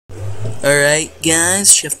Alright guys,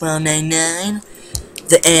 ChefBomb99,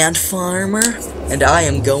 the ant farmer, and I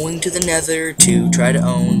am going to the nether to try to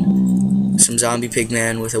own some zombie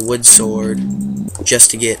pigmen with a wood sword,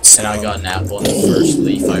 just to get some... And I got an apple in the first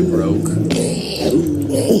leaf I broke.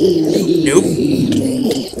 Nope.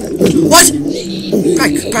 What?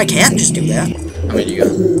 Probably can't just do that. How many do you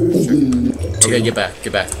got? Sure. Okay, get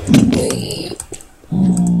back.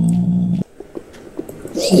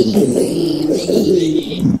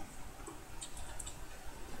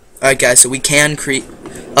 Alright guys, so we can create...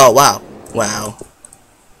 Oh, wow. Wow.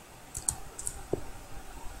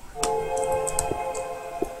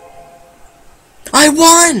 I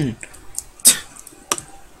won!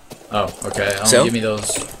 Oh, okay. So? Give me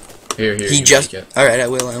those. Here. He just... Alright, I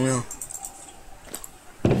will.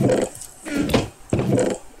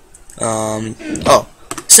 Oh.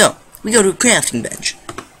 So, we go to a crafting bench.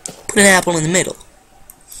 Put an apple in the middle.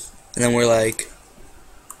 And then we're like...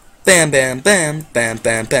 Bam, bam, bam, bam,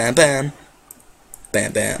 bam, bam, bam.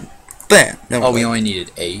 Bam, bam, bam. Then Oh, we only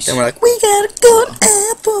needed 8. Then we're like, we got a good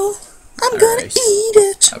apple. I'm gonna eat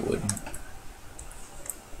it. I wouldn't.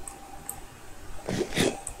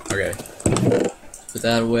 Okay. Put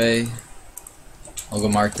that away. I'll go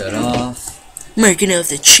mark that off. Marking off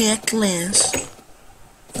the checklist.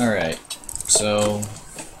 Alright. So...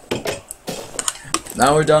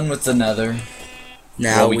 now we're done with the nether.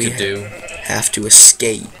 Now we could do. Have to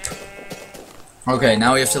escape. Okay,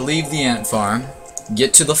 now we have to leave the ant farm,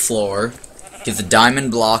 get to the floor, get the diamond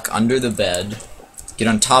block under the bed, get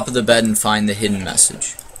on top of the bed and find the hidden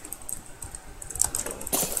message.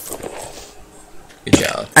 Good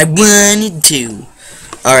job. I wanted to.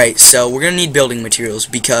 Alright, so we're gonna need building materials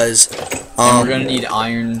because And we're gonna need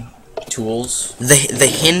iron tools. the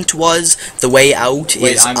hint was the way out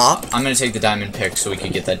is up. I'm gonna take the diamond pick so we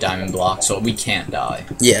can get that diamond block so we can't die.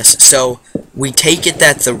 Yes, so we take it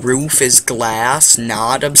that the roof is glass,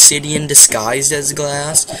 not obsidian disguised as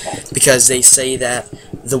glass, because they say that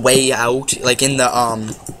the way out, like in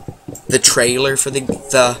the trailer for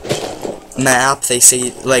the map, they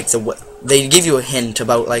say like they give you a hint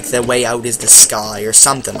about like the way out is the sky or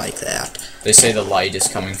something like that. They say the light is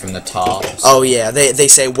coming from the top. So Oh yeah, they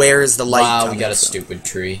say where is the light wow, coming we got a from? stupid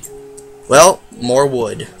tree. Well, more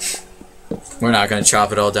wood. We're not gonna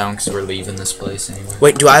chop it all down because we're leaving this place anyway.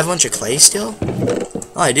 Wait, do I have a bunch of clay still?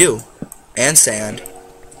 Oh, I do. And sand.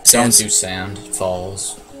 Don't Sand's do sand. It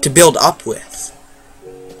falls. to build up with.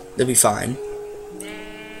 That'll be fine.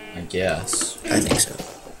 I guess. I think so.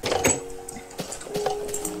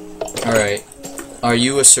 Alright. Are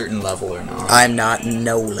you a certain level or not? I'm not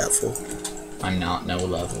no level. I'm not no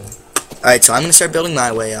level. Alright, so I'm gonna start building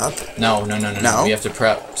my way up. No. No? We have to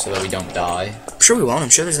prep so that we don't die. I'm sure we won't. I'm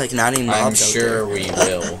sure there's like not any I'm mobs out there. sure we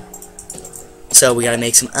will. So we gotta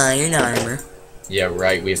make some iron armor. Yeah,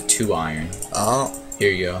 right. We have 2 iron. Oh.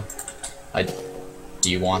 Here you go.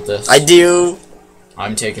 Do you want this? I do.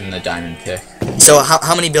 I'm taking the diamond pick. So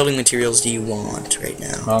how many building materials do you want right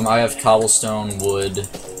now? I have cobblestone, wood,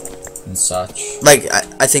 and such. Like,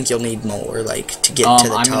 I think you'll need more, like, to get to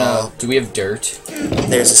the top. Do we have dirt?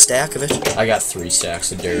 There's a stack of it. I got 3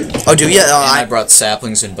 stacks of dirt. Oh, do you? And I brought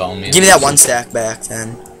saplings and bone meal. Give me that 1 stack back,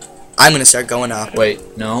 then. I'm gonna start going up.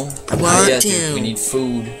 Wait, no? I want Not yet, to. dude. We need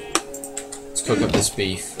food. Let's cook up this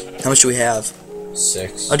beef. How much do we have?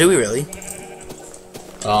 6. Oh, do we really?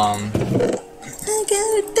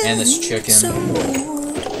 And this chicken.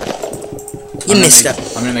 You missed up.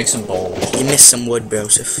 I'm gonna make some bowls. You missed some wood,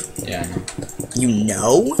 Joseph. Yeah, I know. You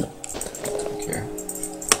know? Okay.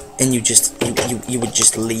 And you would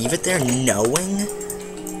just leave it there knowing?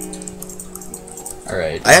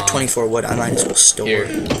 Alright. I have 24 wood. I might as well store Here.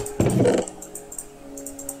 it.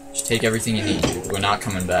 Just take everything you need, dude. We're not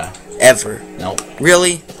coming back. Ever. Nope.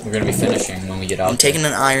 Really? We're gonna be finishing when we get out. I'm taking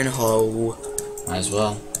an iron hoe. Might as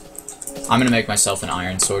well. I'm gonna make myself an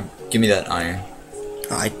iron sword. Give me that iron.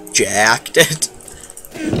 I jacked it.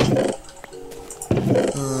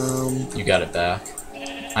 You got it back.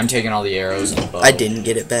 I'm taking all the arrows and the bow. I didn't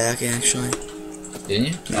get it back, actually. Didn't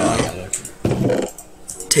you? Oh, I got it.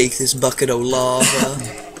 Take this bucket of lava.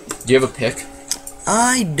 Do you have a pick?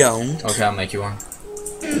 I don't. Okay, I'll make you one.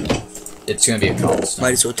 It's gonna be a cobblestone.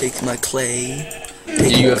 Might as well take my clay. Do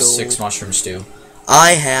Take you my have gold. 6 mushrooms too?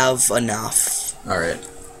 I have enough. Alright.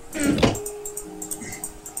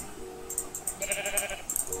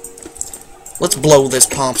 Let's blow this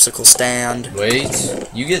popsicle stand. Wait,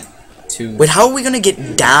 you get 2. Wait, how are we gonna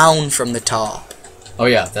get down from the top? Oh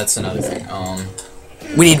yeah, that's another thing.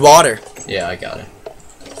 We need water. Yeah, I got it.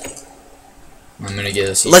 I'm gonna get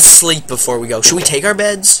us. Let's sleep before we go. Should we take our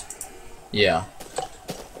beds? Yeah.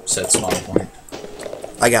 Set spawn point.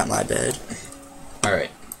 I got my bed.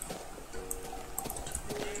 Alright.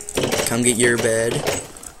 come get your bed.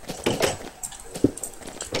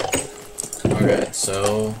 Okay,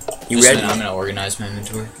 so You just a ready? minute, I'm gonna organize my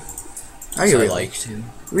inventory. Are you I really? like to.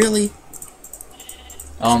 Really?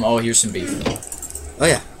 Oh, here's some beef. Oh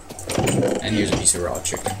yeah. And here's a piece of raw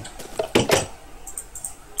chicken.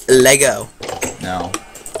 Lego. No.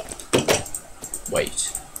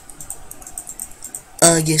 Wait.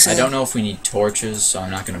 Yes. I don't know if we need torches, so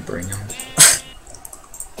I'm not gonna bring them.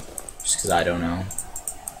 Just because I don't know.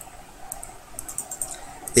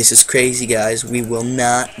 This is crazy, guys. We will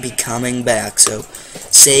not be coming back, so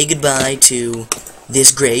say goodbye to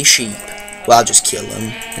this gray sheep. Well, I'll just kill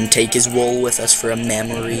him and take his wool with us for a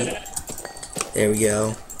memory. There we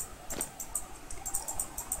go.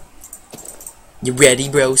 You ready,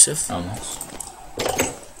 Broseph? Almost.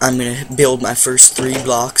 I'm gonna build my first 3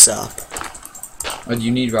 blocks up. Oh, you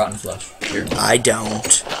need rotten flesh. Here. I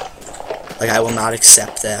don't. Like, I will not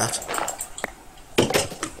accept that.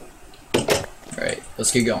 Alright,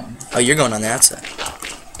 let's get going. Oh, you're going on that side.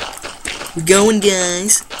 We're going,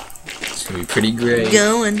 guys. It's gonna be pretty great. We're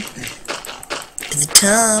going to the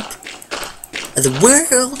top of the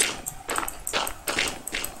world.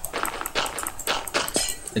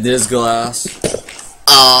 It is glass.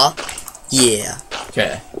 Yeah.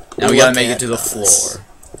 Okay. Now we gotta Look make it at to the us. floor.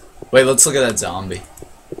 Wait, let's look at that zombie.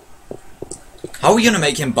 How are we gonna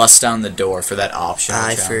make him bust down the door for that option?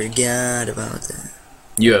 I found? forgot about that.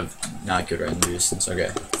 You have not good render distance.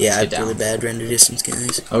 Okay. Yeah, I Get have really down. bad render distance,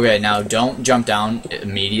 guys. Okay, now don't jump down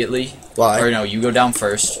immediately. Why? Or no, you go down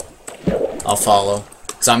first. I'll follow.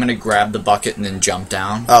 Cause I'm gonna grab the bucket and then jump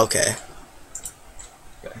down. Okay.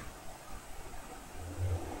 Okay.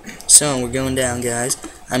 So, we're going down, guys.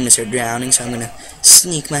 I'm gonna start drowning, so I'm gonna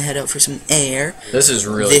sneak my head out for some air. This is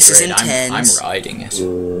really This is great. intense. I'm riding it.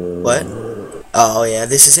 What? Oh, yeah,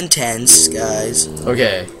 this is intense, guys.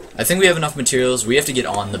 Okay. I think we have enough materials. We have to get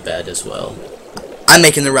on the bed as well. I'm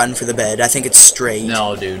making the run for the bed. I think it's straight.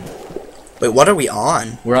 No, dude. Wait, what are we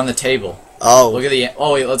on? We're on the table. Oh, Look at the.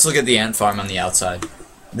 Oh wait, let's look at the ant farm on the outside.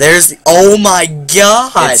 there's the. Oh my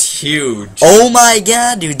god! It's huge. Oh my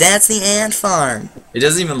god, dude, that's the ant farm. It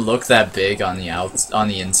doesn't even look that big on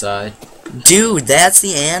the inside. Dude, that's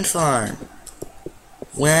the ant farm.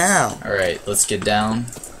 Wow. All right, let's get down.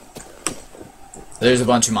 There's a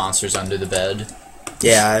bunch of monsters under the bed.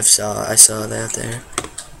 Yeah, I saw that there.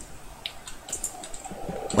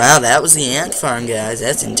 Wow, that was the ant farm, guys.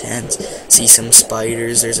 That's intense. See some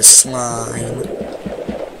spiders. There's a slime.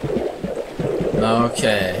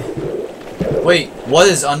 Okay. Wait, what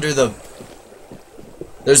is under the...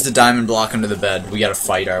 There's the diamond block under the bed. We gotta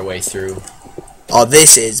fight our way through. Oh,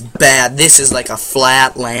 this is bad. This is like a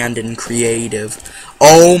flat land in creative.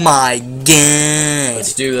 Oh my god.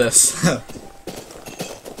 Let's do this.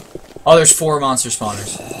 Oh, there's 4 monster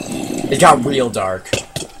spawners. It got real dark.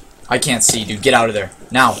 I can't see, dude. Get out of there.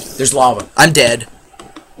 Now, there's lava. I'm dead.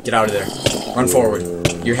 Get out of there. Run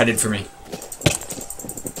forward. You're headed for me.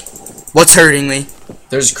 What's hurting me?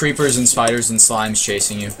 There's creepers and spiders and slimes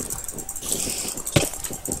chasing you.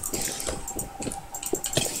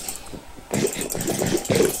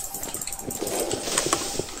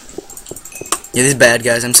 Yeah, this is bad,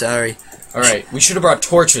 guys. I'm sorry. Alright, we should have brought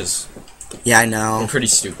torches. Yeah, I We're know. pretty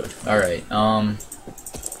stupid. Alright,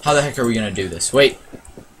 how the heck are we gonna do this? Wait.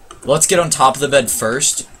 Let's get on top of the bed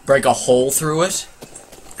first. Break a hole through it.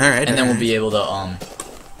 Alright. And then we'll be able to,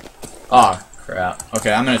 Oh, crap.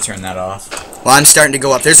 Okay, I'm gonna turn that off. Well, I'm starting to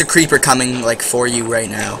go up. There's a creeper coming, like, for you right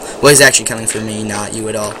now. Well, he's actually coming for me, not you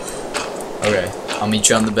at all. Okay, I'll meet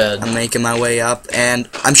you on the bed. I'm making my way up, and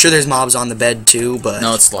I'm sure there's mobs on the bed, too, but...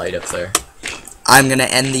 No, it's light up there. I'm gonna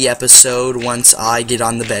end the episode once I get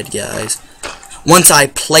on the bed, guys. Once I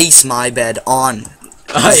place my bed on.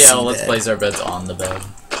 Oh yeah, the let's bed. place our beds on the bed.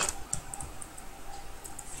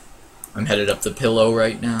 I'm headed up the pillow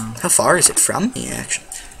right now. How far is it from me, actually?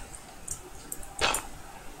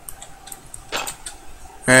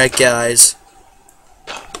 Alright, guys.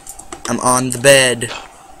 I'm on the bed.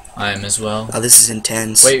 I am as well. Oh, this is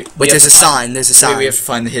intense. Wait, we have there's to a sign. There's a sign. Wait, we have to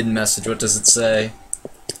find the hidden message. What does it say?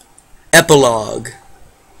 Epilogue.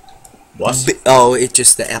 What? Oh, it's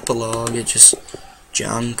just the epilogue. It's just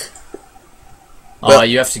junk. Oh,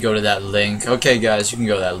 you have to go to that link. Okay, guys, you can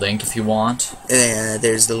go to that link if you want.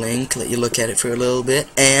 There's the link. Let you look at it for a little bit.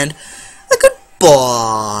 And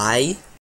goodbye.